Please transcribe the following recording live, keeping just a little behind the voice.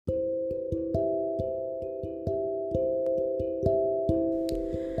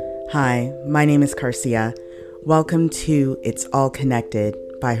Hi, my name is Carcia. Welcome to It's All Connected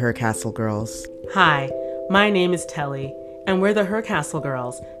by Her Castle Girls. Hi, my name is Telly, and we're the Her Castle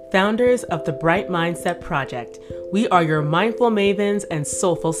Girls, founders of the Bright Mindset Project. We are your mindful mavens and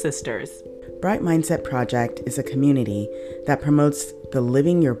soulful sisters. Bright Mindset Project is a community that promotes the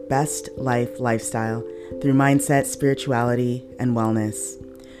living your best life lifestyle through mindset, spirituality, and wellness.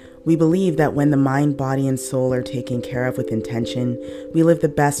 We believe that when the mind, body, and soul are taken care of with intention, we live the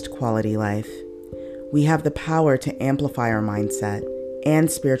best quality life. We have the power to amplify our mindset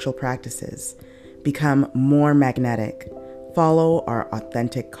and spiritual practices, become more magnetic, follow our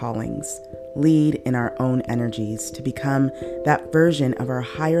authentic callings, lead in our own energies to become that version of our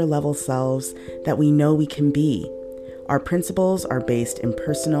higher level selves that we know we can be. Our principles are based in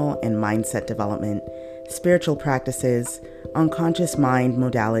personal and mindset development, spiritual practices, unconscious mind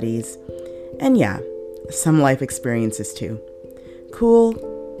modalities, and some life experiences too. Cool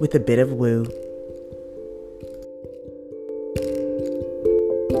with a bit of woo.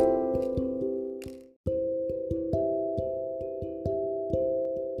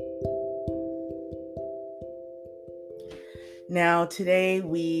 Now, today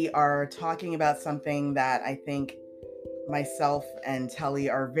we are talking about something that I think myself and Telly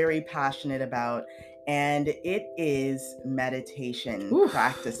are very passionate about, and it is meditation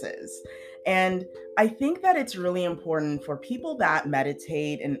practices. And I think that it's really important for people that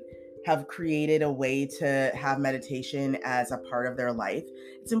meditate and have created a way to have meditation as a part of their life.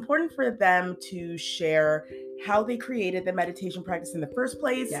 It's important for them to share how they created the meditation practice in the first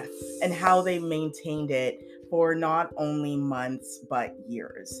place, and how they maintained it for not only months, but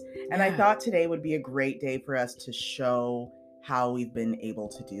years. And I thought today would be a great day for us to show how we've been able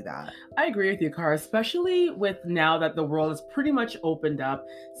to do that. I agree with you, Cara, especially with now that the world is pretty much opened up.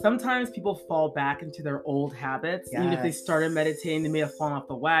 Sometimes people fall back into their old habits. Even if they started meditating, they may have fallen off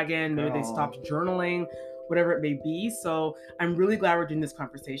the wagon. Maybe they stopped journaling, whatever it may be. So I'm really glad we're doing this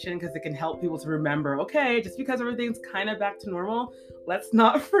conversation because it can help people to remember, okay, just because everything's kind of back to normal, let's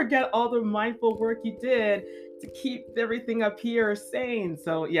not forget all the mindful work you did to keep everything up here sane.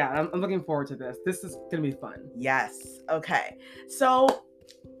 So I'm looking forward to this. This is going to be fun. Yes. Okay. So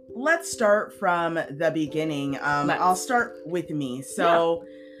let's start from the beginning. I'll start with me. So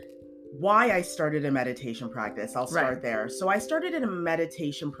why I started a meditation practice, I'll start there. So I started in a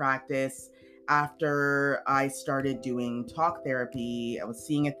meditation practice after I started doing talk therapy. I was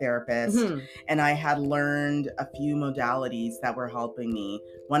seeing a therapist, and I had learned a few modalities that were helping me.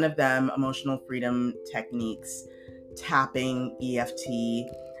 One of them, emotional freedom techniques, tapping,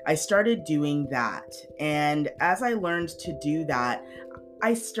 EFT. I started doing that. And as I learned to do that,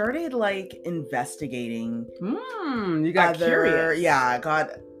 I started investigating. You got curious. Yeah,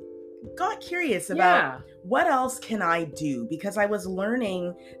 got curious about what else can I do, because I was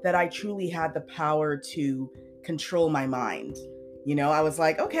learning that I truly had the power to control my mind. I was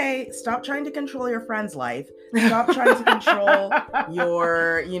like, okay, stop trying to control your friend's life. Stop trying to control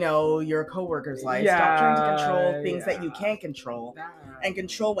your coworker's life. Stop trying to control things that you can't control, and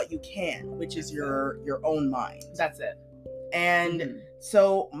control what you can, which is your own mind. That's it. And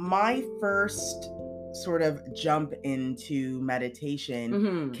so my first sort of jump into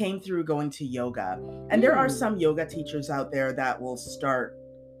meditation came through going to yoga. And there are some yoga teachers out there that will start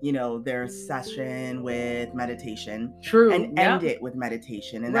their session with meditation. True. And end it with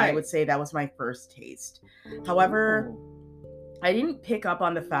meditation. And I would say that was my first taste. However, I didn't pick up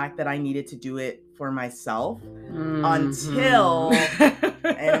on the fact that I needed to do it for myself until, and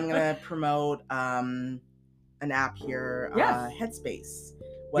I'm going to promote an app here, Headspace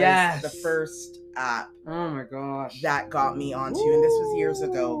was the first app that got me onto, and this was years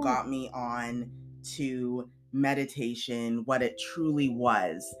ago, got me on to meditation, what it truly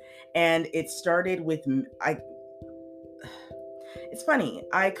was. And it started with it's funny,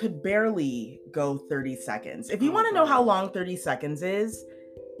 I could barely go 30 seconds. If you want to know how long 30 seconds is,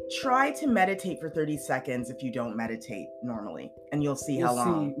 try to meditate for 30 seconds if you don't meditate normally, and you'll see how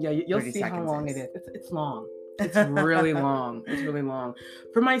long. You'll see how long it is. It's long. It's really long. It's really long.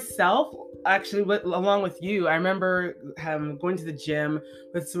 For myself, actually, along with you, I remember going to the gym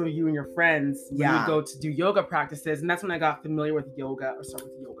with some of you and your friends when we go to do yoga practices. And that's when I got familiar with yoga.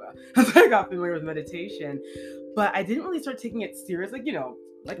 That's when I got familiar with meditation. But I didn't really start taking it serious.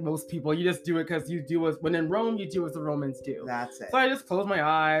 Like most people, you just do it because when in Rome, you do as the Romans do. That's it. So I just close my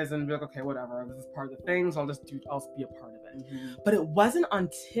eyes and be like, okay, whatever. This is part of the thing. So I'll be a part of it. But it wasn't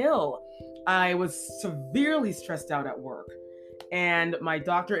until I was severely stressed out at work, and my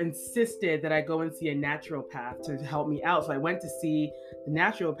doctor insisted that I go and see a naturopath to help me out. So I went to see the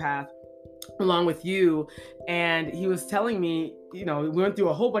naturopath, along with you, and he was telling me, we went through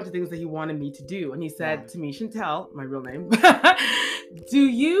a whole bunch of things that he wanted me to do, and he said to me, Chantel, my real name, do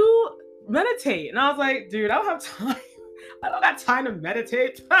you meditate? And I was like, dude, I don't have time. I don't got time to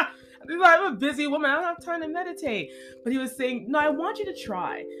meditate. I'm a busy woman. I don't have time to meditate. But he was saying, no, I want you to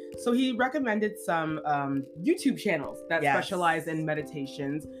try. So he recommended some YouTube channels that specialize in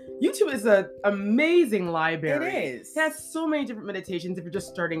meditations. YouTube is an amazing library. It is. It has so many different meditations if you're just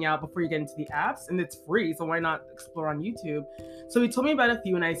starting out before you get into the apps, and it's free. So why not explore on YouTube? So he told me about a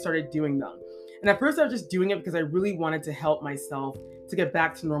few, and I started doing them. And at first I was just doing it because I really wanted to help myself to get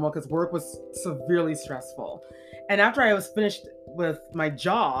back to normal, because work was severely stressful. And after I was finished with my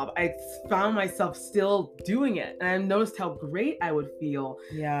job, I found myself still doing it. And I noticed how great I would feel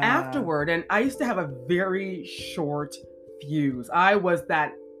afterward. And I used to have a very short fuse. I was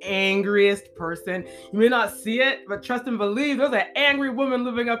that angriest person. You may not see it, but trust and believe, there's an angry woman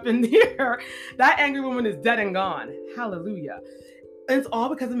living up in here. That angry woman is dead and gone. Hallelujah. And it's all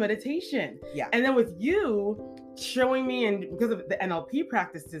because of meditation. Yeah. And then with you showing me, and because of the NLP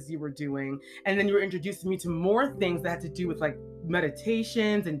practices you were doing, and then you were introducing me to more things that had to do with like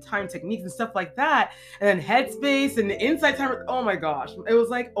meditations and time techniques and stuff like that, and then Headspace and the Insight Timer. Oh my gosh, it was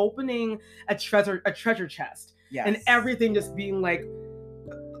like opening a treasure chest. Yes. And everything just being like,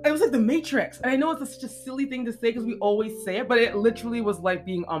 it was like the Matrix. And I know it's such a silly thing to say because we always say it, but it literally was like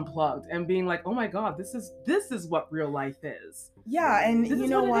being unplugged and being like, oh my God, this is what real life is. Yeah, and this you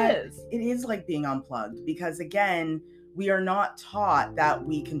know what? It is like being unplugged, because again, we are not taught that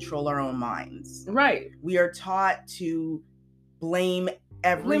we control our own minds. Right. We are taught to blame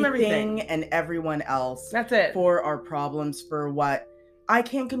everything and everyone else. That's it. For our problems, for what I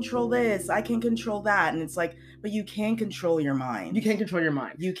can't control this, I can control that. And it's like, but you can control your mind. You can't control your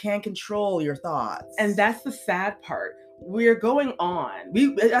mind. You can't control your thoughts. And that's the sad part. We're going on.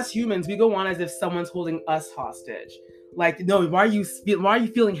 We, as humans, we go on as if someone's holding us hostage. Like, no, why are you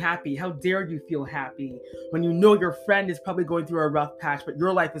feeling happy? How dare you feel happy when you know your friend is probably going through a rough patch, but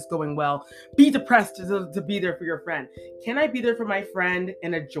your life is going well? Be depressed to be there for your friend. Can I be there for my friend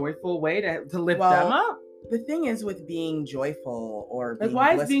in a joyful way to lift them up? The thing is with being joyful or being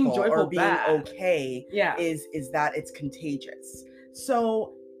why is being joyful or being bad? Okay is that it's contagious.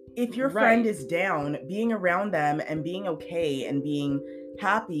 So if your friend is down, being around them and being okay and being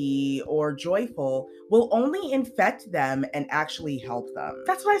happy or joyful will only infect them and actually help them.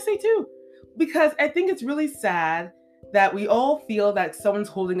 That's what I say too. Because I think it's really sad that we all feel that someone's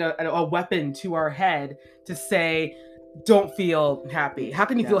holding a weapon to our head to say, don't feel happy. How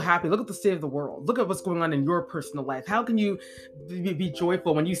can you feel happy? Look at the state of the world. Look at what's going on in your personal life. How can you be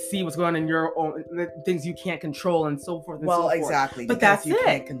joyful when you see what's going on in your own things you can't control and so forth and so forth? Exactly. But that's you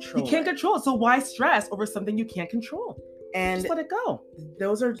can't control. You can't control it. So why stress over something you can't control? And just let it go.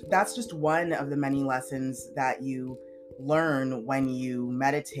 That's just one of the many lessons that you learn when you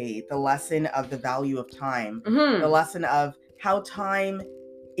meditate. The lesson of the value of time. The lesson of how time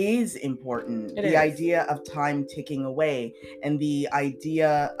is important. The idea of time ticking away, and the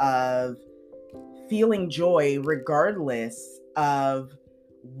idea of feeling joy regardless of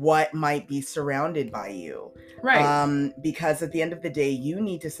what might be surrounded by you. Right. Because at the end of the day, you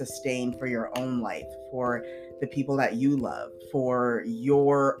need to sustain for your own life, for the people that you love, for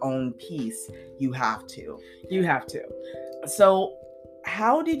your own peace. You have to. So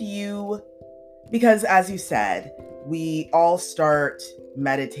how did you, because as you said, we all start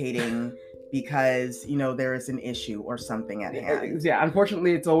meditating because, there is an issue or something at hand. Yeah,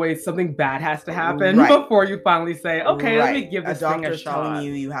 unfortunately, it's always something bad has to happen before you finally say, okay, let me give this thing a shot. A doctor's telling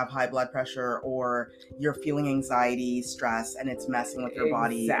you have high blood pressure, or you're feeling anxiety, stress, and it's messing with your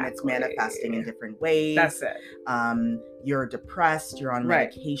body, and it's manifesting in different ways. That's it. You're depressed, you're on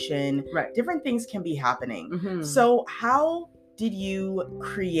medication. Right. Different things can be happening. So how did you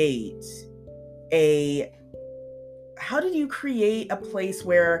create a place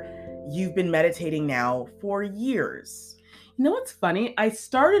where you've been meditating now for years? You know what's funny? I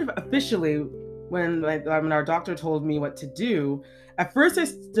started officially when our doctor told me what to do. At first, I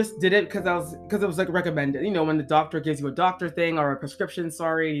just did it because it was like recommended. When the doctor gives you a doctor thing or a prescription,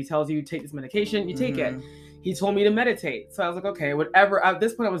 he tells you take this medication, you take it. He told me to meditate. So I was like, okay, whatever. At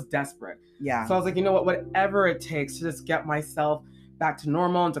this point, I was desperate. Yeah. So I was like, you know what? Whatever it takes to just get myself back to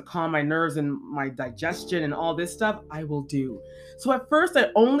normal and to calm my nerves and my digestion and all this stuff, I will do. So at first I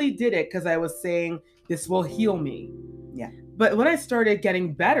only did it because I was saying this will heal me. Yeah. But when I started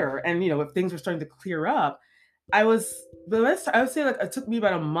getting better and, if things were starting to clear up, I would say like it took me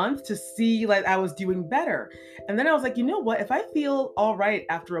about a month to see like I was doing better. And then I was like, you know what? If I feel all right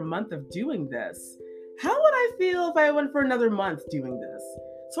after a month of doing this, how would I feel if I went for another month doing this?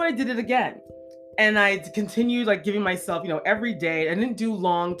 So I did it again. And I continued like giving myself, every day. I didn't do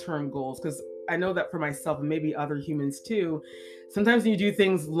long-term goals because I know that for myself and maybe other humans too, sometimes when you do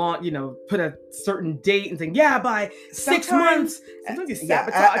things long, put a certain date and think, by 6 months. Sometimes you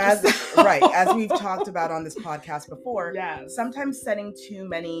sabotage yourself. Right. As we've talked about on this podcast before, sometimes setting too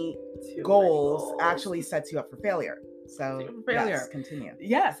many goals actually sets you up for failure. So yes, continue.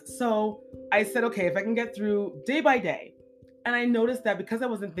 Yes. So I said, okay, if I can get through day by day. And I noticed that because I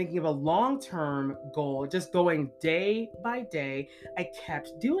wasn't thinking of a long-term goal, just going day by day, I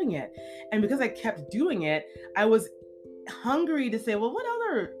kept doing it. And because I kept doing it, I was hungry to say, well, what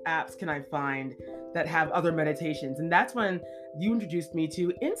other apps can I find that have other meditations? And that's when you introduced me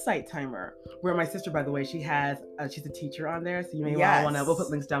to Insight Timer, where my sister, by the way, she's a teacher on there. So you may want to, we'll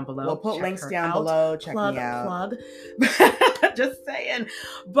put links down below. We'll put links down below. Check me out. Plug. Just saying.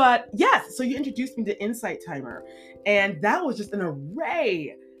 But yes, so you introduced me to Insight Timer. And that was just an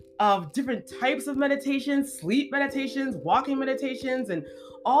array of different types of meditations, sleep meditations, walking meditations, and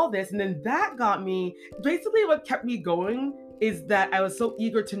all this. And then that got me, basically what kept me going is that I was so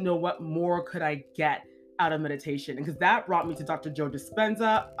eager to know what more could I get out of meditation. And because that brought me to Dr. Joe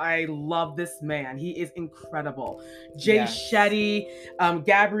Dispenza. I love this man. He is incredible. Jay Shetty,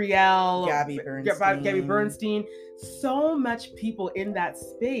 Gabby Bernstein, so much people in that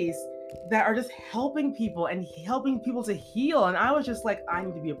space that are just helping people and helping people to heal. And I was just like, I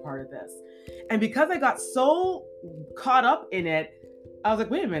need to be a part of this. And because I got so caught up in it, I was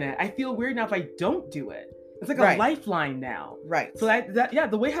like, wait a minute, I feel weird now if I don't do it. It's like a lifeline now. Right. So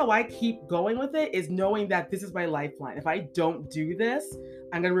the way how I keep going with it is knowing that this is my lifeline. If I don't do this,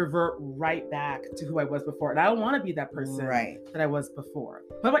 I'm going to revert right back to who I was before. And I don't want to be that person that I was before.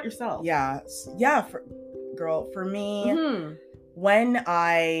 What about yourself? For me, when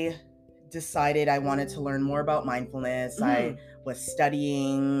I decided I wanted to learn more about mindfulness, I was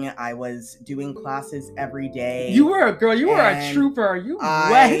studying, I was doing classes every day. You were a girl, you were a trooper.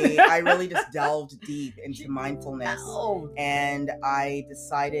 I really just delved deep into mindfulness. And I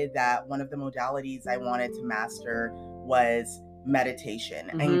decided that one of the modalities I wanted to master was meditation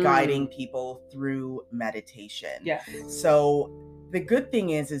and guiding people through meditation. Yeah. So the good thing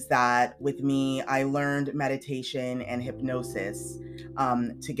is that with me, I learned meditation and hypnosis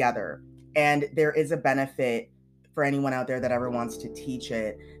together. And there is a benefit for anyone out there that ever wants to teach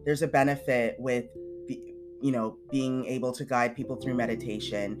it. There's a benefit with, being able to guide people through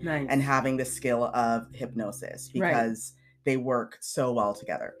meditation and having the skill of hypnosis because they work so well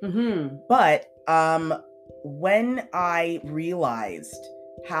together. But when I realized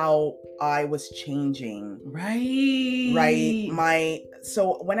how I was changing,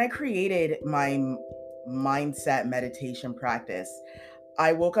 so when I created my mindset meditation practice,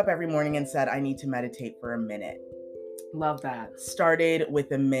 I woke up every morning and said, I need to meditate for a minute. Love that. Started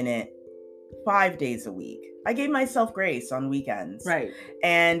with a minute, 5 days a week. I gave myself grace on weekends. Right.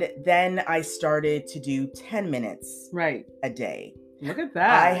 And then I started to do 10 minutes a day. Look at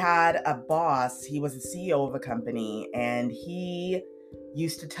that. I had a boss, he was the CEO of a company, and he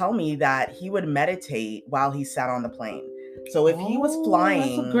used to tell me that he would meditate while he sat on the plane. So if he was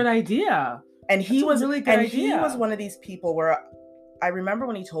flying... That's a good idea. And he was really good idea. He was one of these people where I remember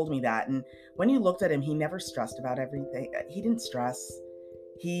when he told me that, and when you looked at him, he never stressed about everything. He didn't stress.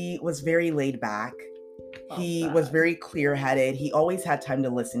 He was very laid back. He was very clear-headed. He always had time to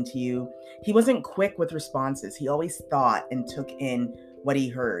listen to you. He wasn't quick with responses. He always thought and took in what he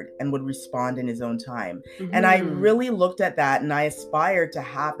heard and would respond in his own time. And I really looked at that and I aspired to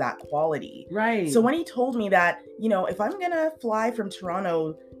have that quality. Right. So when he told me that, if I'm going to fly from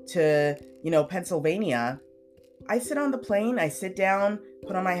Toronto to, Pennsylvania, I sit on the plane, I sit down,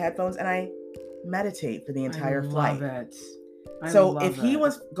 put on my headphones, and I meditate for the entire flight. So if he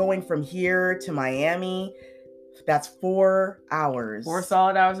was going from here to Miami, that's 4 hours. 4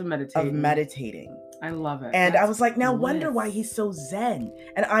 solid hours of meditating. I love it. And I was like, now wonder why he's so zen.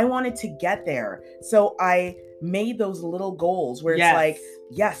 And I wanted to get there. So I made those little goals where it's like,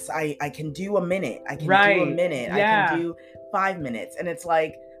 yes, I can do a minute. I can do a minute. I can do 5 minutes. And it's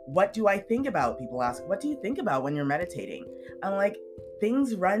like, what do I think about? People ask, what do you think about when you're meditating? I'm like,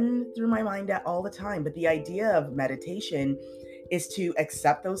 things run through my mind all the time. But the idea of meditation is to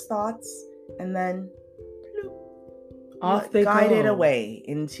accept those thoughts and then off they guide it away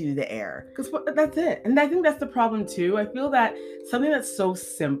into the air. Because that's it. And I think that's the problem too. I feel that something that's so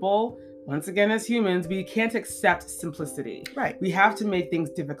simple, once again, as humans, we can't accept simplicity. Right. We have to make things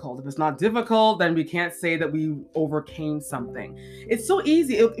difficult. If it's not difficult, then we can't say that we overcame something. It's so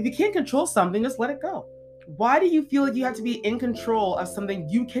easy. If you can't control something, just let it go. Why do you feel like you have to be in control of something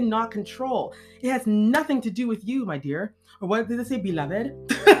you cannot control? It has nothing to do with you, my dear. Or what did they say, beloved?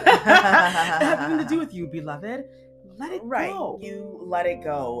 It has nothing to do with you, beloved. Let it go. You let it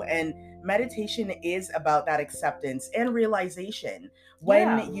go. And meditation is about that acceptance and realization.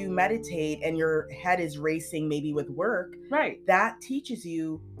 When you meditate and your head is racing, maybe with work, that teaches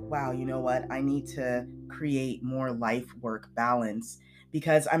you, wow, you know what? I need to create more life-work balance,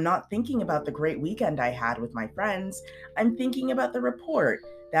 because I'm not thinking about the great weekend I had with my friends. I'm thinking about the report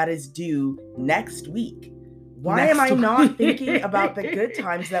that is due next week. Why am I not thinking about the good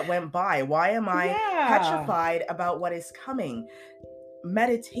times that went by? Why am I petrified about what is coming?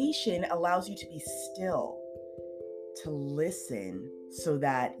 Meditation allows you to be still, to listen, so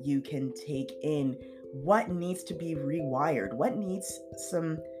that you can take in what needs to be rewired, what needs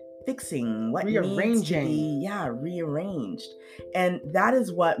some fixing, what needs to be rearranged. And that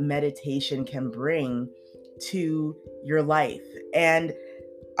is what meditation can bring to your life. And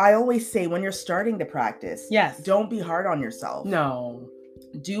I always say, when you're starting to practice, don't be hard on yourself. No.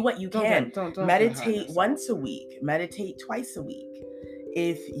 Do what you can. Don't meditate once a week. Meditate twice a week.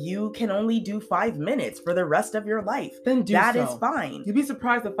 If you can only do 5 minutes for the rest of your life, then that is fine. You'd be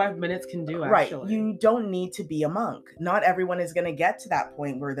surprised what 5 minutes can do, actually. Right. You don't need to be a monk. Not everyone is going to get to that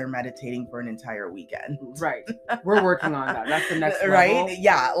point where they're meditating for an entire weekend. Right. We're working on that. That's the next level. Right?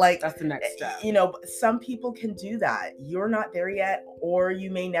 Yeah. That's the next step. Some people can do that. You're not there yet, or you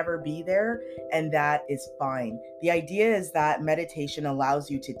may never be there, and that is fine. The idea is that meditation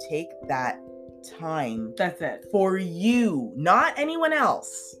allows you to take that time. That's it. For you, not anyone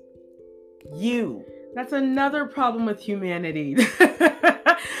else. You. That's another problem with humanity.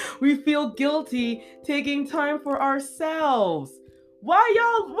 We feel guilty taking time for ourselves. Why,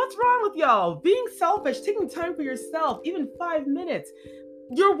 y'all? What's wrong with y'all? Being selfish, taking time for yourself, even 5 minutes.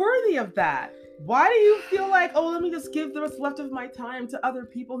 You're worthy of that. Why do you feel like, oh, let me just give what's left of my time to other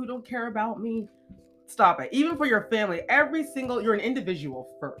people who don't care about me? Stop it. Even for your family, you're an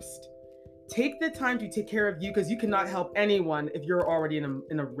individual first. Take the time to take care of you, because you cannot help anyone if you're already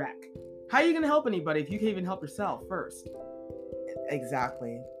in a wreck. How are you going to help anybody if you can't even help yourself first?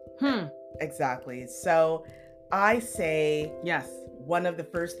 Exactly. Exactly. So I say, one of the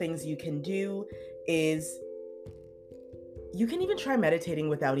first things you can do is you can even try meditating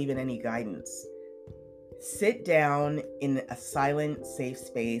without even any guidance. Sit down in a silent, safe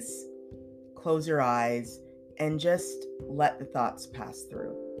space, close your eyes, and just let the thoughts pass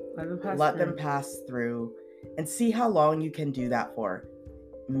through. Let them pass through and see how long you can do that for.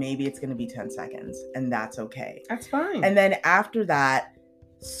 Maybe it's going to be 10 seconds, and that's okay. That's fine. And then after that,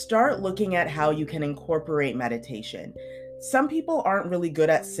 start looking at how you can incorporate meditation. Some people aren't really good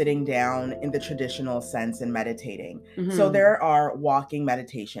at sitting down in the traditional sense and meditating. So there are walking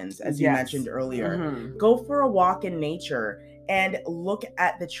meditations, as you mentioned earlier. Go for a walk in nature and look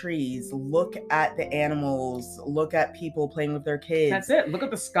at the trees, look at the animals, look at people playing with their kids. That's it. Look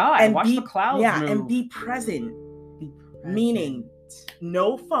at the sky, and watch the clouds move. And be present. Meaning,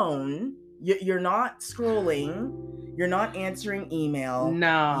 no phone. You're not scrolling. You're not answering email.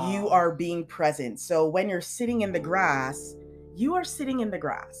 No. You are being present. So when you're sitting in the grass, you are sitting in the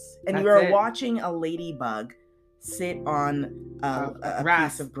grass. And you are watching a ladybug sit on a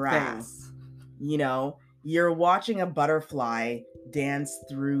piece of grass. You're watching a butterfly dance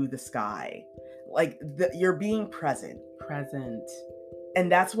through the sky. You're being present. And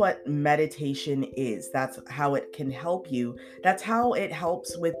that's what meditation is. That's how it can help you. That's how it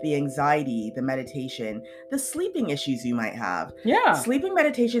helps with the anxiety, the meditation, the sleeping issues you might have. Yeah. Sleeping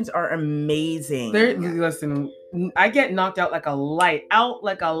meditations are amazing. Listen, I get knocked out like a light.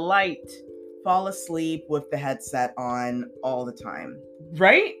 Fall asleep with the headset on all the time.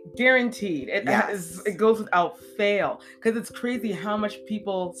 Right? Guaranteed. It goes without fail. Because it's crazy how much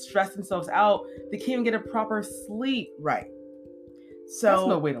people stress themselves out. They can't even get a proper sleep. Right. So that's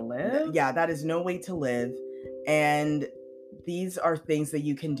no way to live. That is no way to live. And these are things that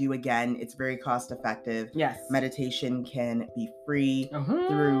you can do again. It's very cost effective. Yes. Meditation can be free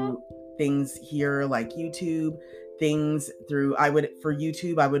through things here like YouTube. For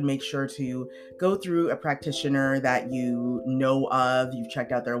YouTube, I would make sure to go through a practitioner that you know of, you've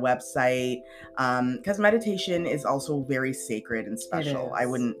checked out their website, because meditation is also very sacred and special. I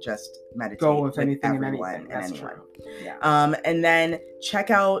wouldn't just meditate with anything everyone and anyone. True. Yeah. And then check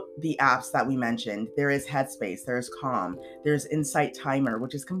out the apps that we mentioned. There is Headspace, there's Calm, there's Insight Timer,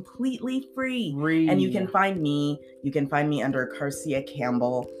 which is completely free. And you can find me under Carcia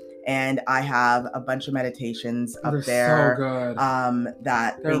Campbell. And I have a bunch of meditations up there. So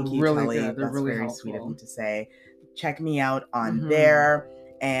good. Thank you, really Kelly. good. They're That's really very helpful. sweet of you to say. Check me out on there.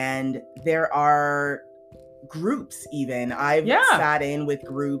 And there are groups even. I've sat in with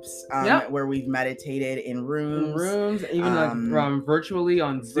groups where we've meditated in rooms. Even virtually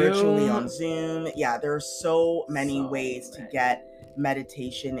on Zoom. Yeah, there are so many ways to get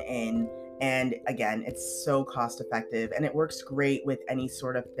meditation in. And again, it's so cost effective, and it works great with any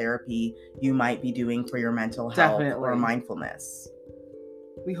sort of therapy you might be doing for your mental health or mindfulness.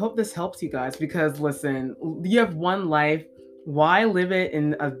 We hope this helps you guys, because listen, you have one life. Why live it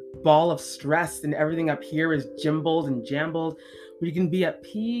in a ball of stress and everything up here is jimbled and jambled, where you can be at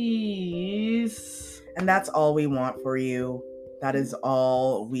peace? And that's all we want for you. That is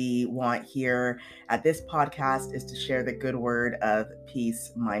all we want here at this podcast, is to share the good word of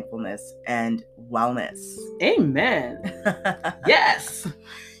peace, mindfulness, and wellness. Amen. Yes.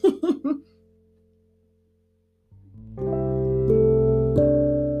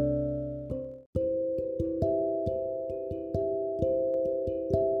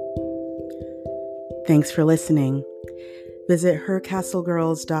 Thanks for listening. Visit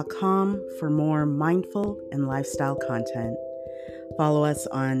hercastlegirls.com for more mindful and lifestyle content. Follow us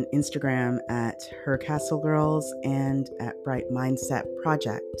on Instagram at hercastlegirls and at Bright Mindset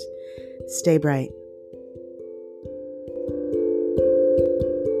Project. Stay bright.